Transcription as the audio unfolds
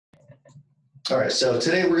All right, so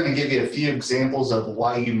today we're going to give you a few examples of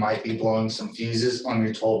why you might be blowing some fuses on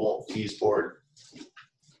your 12-volt fuse board.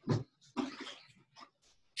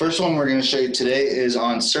 First one we're going to show you today is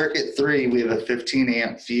on circuit 3. We have a 15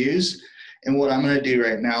 amp fuse, and what I'm going to do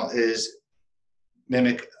right now is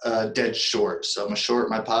mimic a dead short. So I'm going to short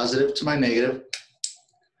my positive to my negative.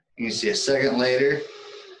 You can see a second later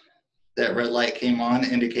that red light came on,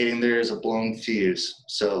 indicating there is a blown fuse.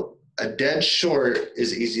 So a dead short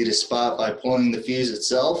is easy to spot by pulling the fuse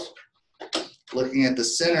itself, looking at the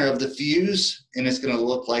center of the fuse, and it's going to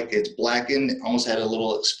look like it's blackened, almost had a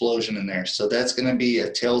little explosion in there. So that's going to be a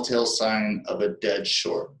telltale sign of a dead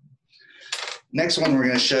short. Next one we're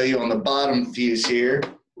going to show you on the bottom fuse here,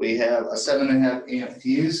 we have a 7.5 amp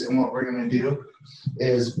fuse, and what we're going to do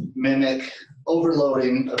is mimic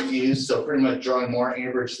overloading a fuse, so pretty much drawing more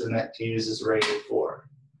amperage than that fuse is rated for.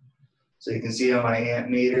 So you can see on my amp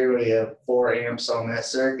meter, we have 4 amps on that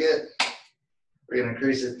circuit. We're going to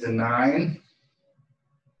increase it to 9.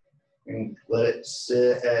 And let it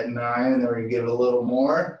sit at 9, and then we're going to give it a little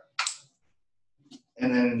more.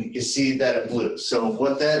 And then you can see that it blew. So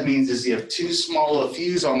what that means is you have too small a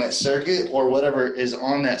fuse on that circuit, or whatever is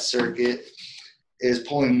on that circuit is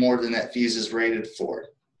pulling more than that fuse is rated for.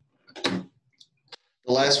 The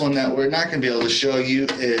last one that we're not going to be able to show you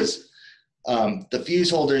is the fuse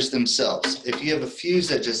holders themselves. If you have a fuse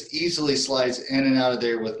that just easily slides in and out of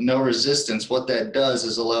there with no resistance, what that does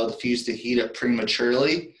is allow the fuse to heat up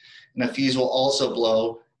prematurely, and a fuse will also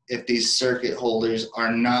blow if these circuit holders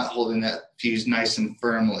are not holding that fuse nice and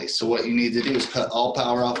firmly. So what you need to do is cut all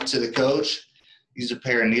power off to the coach, use a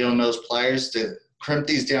pair of needle nose pliers to crimp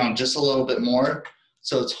these down just a little bit more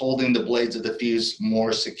so it's holding the blades of the fuse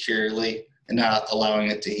more securely and not allowing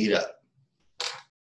it to heat up.